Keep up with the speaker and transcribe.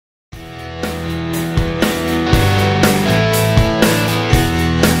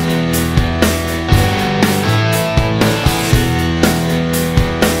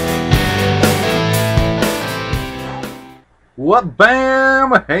What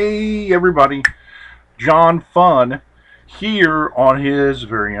bam? Hey everybody, John Fun here on his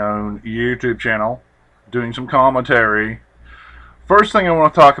very own YouTube channel doing some commentary. First thing I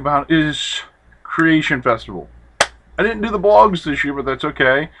want to talk about is Creation Festival. I didn't do the blogs this year, but that's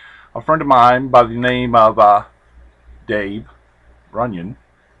okay. A friend of mine by the name of Dave Runyon,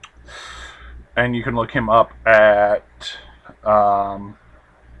 and you can look him up at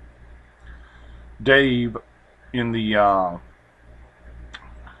Dave in the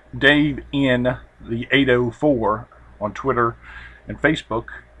Dave in the 804 on Twitter and Facebook.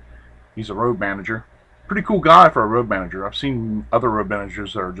 He's a road manager. Pretty cool guy for a road manager. I've seen other road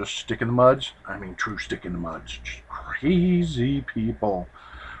managers that are just stick in the muds. I mean, true stick in the muds. Just crazy people.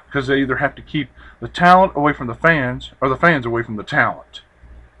 Because they either have to keep the talent away from the fans or the fans away from the talent.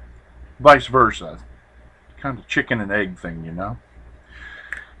 Vice versa. Kind of chicken and egg thing, you know.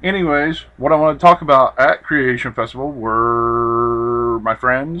 Anyways, what I want to talk about at Creation Festival were my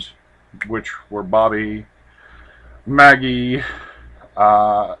friends, which were Bobby, Maggie,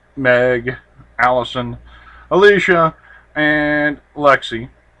 Meg, Allison, Alicia, and Lexi.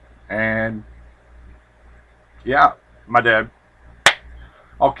 And yeah, my dad.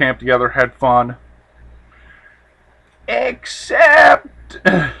 All camped together, had fun. Except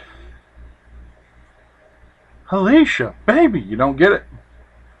Alicia, baby, you don't get it.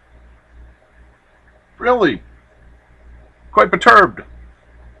 Really, quite perturbed.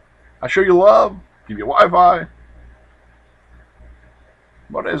 I show you love, give you Wi-Fi.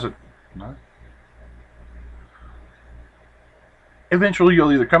 What is it? No. Eventually,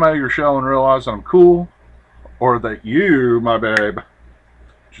 you'll either come out of your shell and realize that I'm cool, or that you, my babe,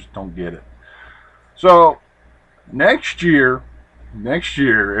 just don't get it. So, next year,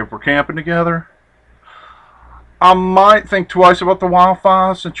 if we're camping together, I might think twice about the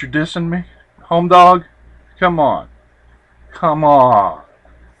Wi-Fi since you're dissing me. Home dog, come on. Come on.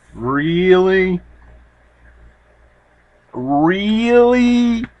 Really?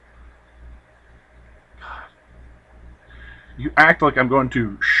 Really? God. You act like I'm going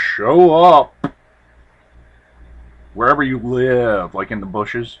to show up wherever you live, like in the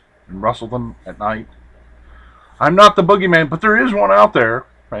bushes, and rustle them at night. I'm not the boogeyman, but there is one out there,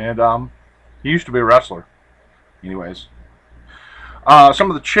 and he used to be a wrestler. Anyways, some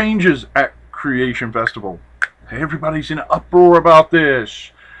of the changes at Creation Festival. Everybody's in an uproar about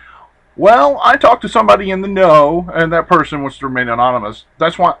this. Well, I talked to somebody in the know, and that person wants to remain anonymous.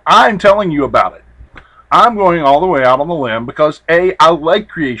 That's why I'm telling you about it. I'm going all the way out on the limb because A, I like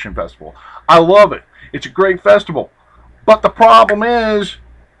Creation Festival. I love it. It's a great festival. But the problem is,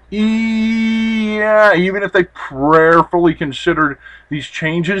 yeah, even if they prayerfully considered these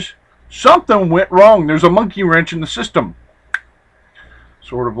changes, something went wrong. There's a monkey wrench in the system.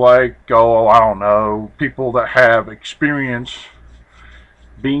 Sort of like, oh, I don't know, people that have experience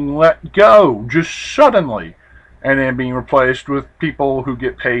being let go just suddenly, and then being replaced with people who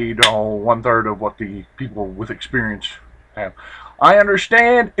get paid 1/3 of what the people with experience have. I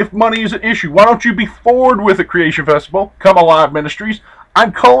understand if money is an issue. Why don't you be forward with a Creation Festival? Come Alive Ministries.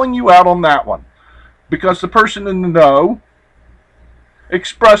 I'm calling you out on that one because the person in the know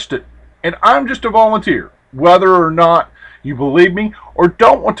expressed it, and I'm just a volunteer. Whether or not you believe me or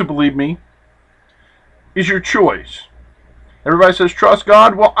don't want to believe me is your choice. Everybody says trust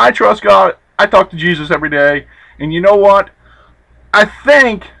God. Well, I trust God. I talk to Jesus every day. And you know what? I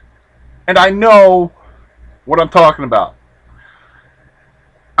think and I know what I'm talking about.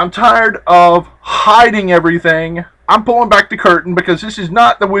 I'm tired of hiding everything. I'm pulling back the curtain because this is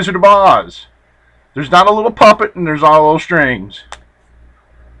not the Wizard of Oz. There's not a little puppet and there's not a little strings.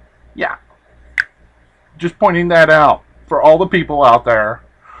 Yeah. Just pointing that out for all the people out there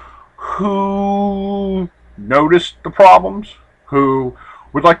who noticed the problems, who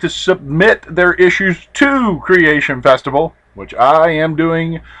would like to submit their issues to Creation Festival, which I am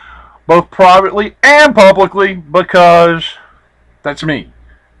doing both privately and publicly because that's me.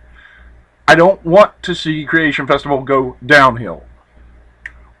 I don't want to see Creation Festival go downhill,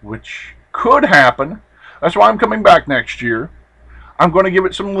 which could happen. That's why I'm coming back next year. I'm going to give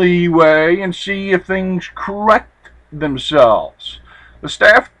it some leeway and see if things correct themselves. The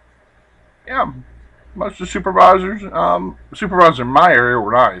staff, yeah, most of the supervisors in my area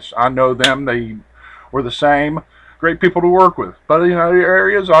were nice. I know them. They were the same. Great people to work with. But in other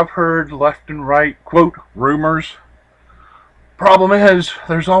areas, I've heard left and right, quote, rumors. Problem is,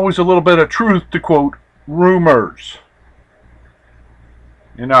 there's always a little bit of truth to quote rumors.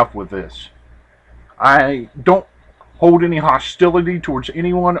 Enough with this. I don't hold any hostility towards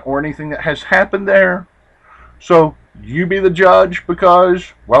anyone or anything that has happened there. So You be the judge,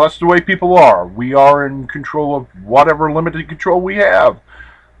 because, well, that's the way people are. We are in control of whatever limited control we have.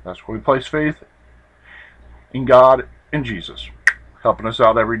 That's why we place faith in God and Jesus, helping us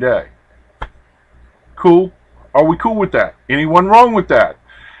out every day. Cool? Are we cool with that? Anyone wrong with that?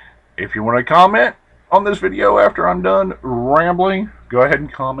 If you want to comment on this video after I'm done rambling, go ahead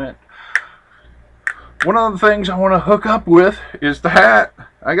and comment. One of the things I want to hook up with is the hat.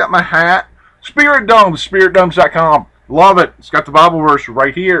 I got my hat. Spirit Domes, spiritdomes.com. Love it. It's got the Bible verse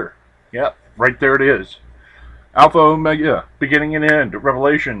right here. Yep, right there it is. Alpha, Omega, beginning and end.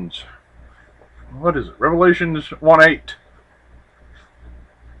 Revelations. What is it? Revelations 1:8.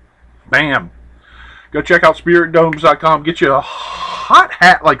 Bam. Go check out spiritdomes.com. Get you a hot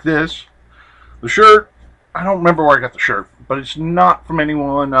hat like this. The shirt, I don't remember where I got the shirt, but it's not from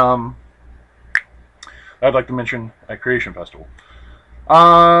anyone I'd like to mention at Creation Festival.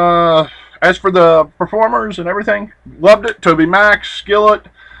 As for the performers and everything, loved it. Toby Max, Skillet,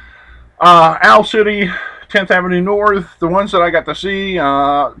 Owl City, 10th Avenue North, the ones that I got to see,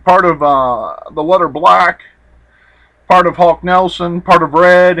 part of The Letter Black, part of Hawk Nelson, part of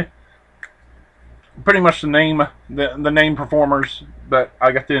Red. Pretty much the name performers that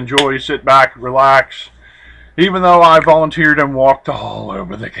I got to enjoy, sit back, relax. Even though I volunteered and walked all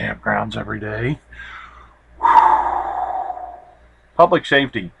over the campgrounds every day. Public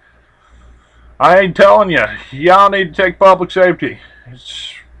safety. I ain't telling you, y'all need to take public safety.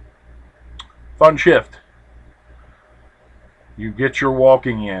 It's fun shift. You get your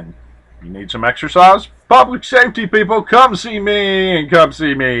walking in. You need some exercise? Public safety people, come see me, and come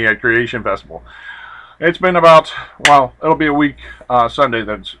see me at Creation Festival. It's been about, well, it'll be a week Sunday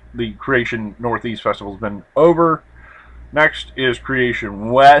that the Creation Northeast Festival's been over. Next is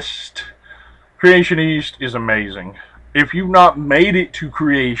Creation West. Creation East is amazing. If you've not made it to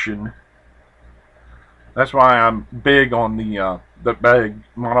Creation, that's why I'm big on the big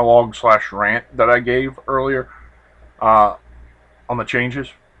monologue / rant that I gave earlier on the changes.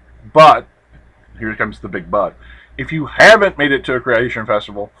 But, here comes the big but. If you haven't made it to a Creation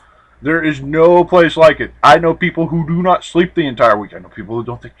Festival, there is no place like it. I know people who do not sleep the entire week. I know people who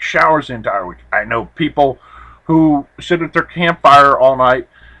don't take showers the entire week. I know people who sit at their campfire all night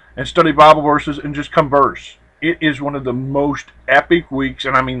and study Bible verses and just converse. It is one of the most epic weeks,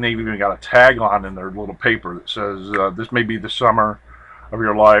 and I mean, they've even got a tagline in their little paper that says, this may be the summer of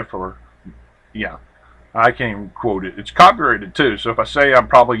your life, or, yeah, I can't even quote it. It's copyrighted, too, so if I say, I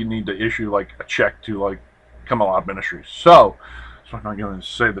probably need to issue, like, a check to, like, Come Alive Ministries. So I'm not going to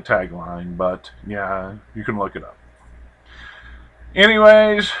say the tagline, but, yeah, you can look it up.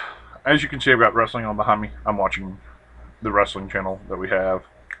 Anyways, as you can see, I've got wrestling on behind me. I'm watching the wrestling channel that we have,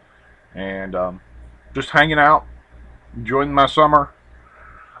 and, just hanging out, enjoying my summer.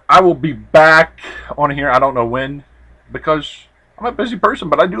 I will be back on here, I don't know when, because I'm a busy person,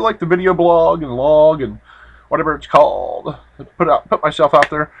 but I do like the video blog and log and whatever it's called. Put myself out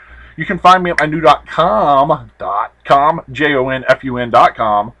there. You can find me at mynew.com,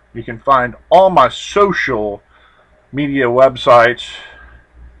 JONFUN.com. You can find all my social media websites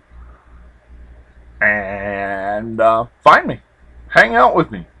and find me. Hang out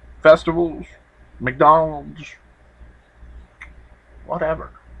with me. Festivals, McDonald's, whatever.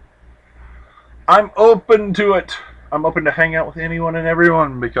 I'm open to it. I'm open to hang out with anyone and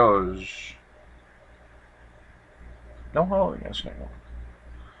everyone, because don't hold against anyone.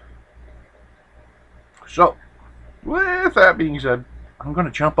 So, with that being said, I'm going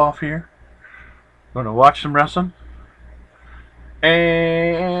to jump off here. I'm going to watch some wrestling.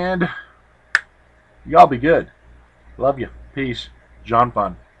 And y'all be good. Love you. Peace. John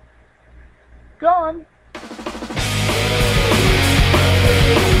Fun. Gone.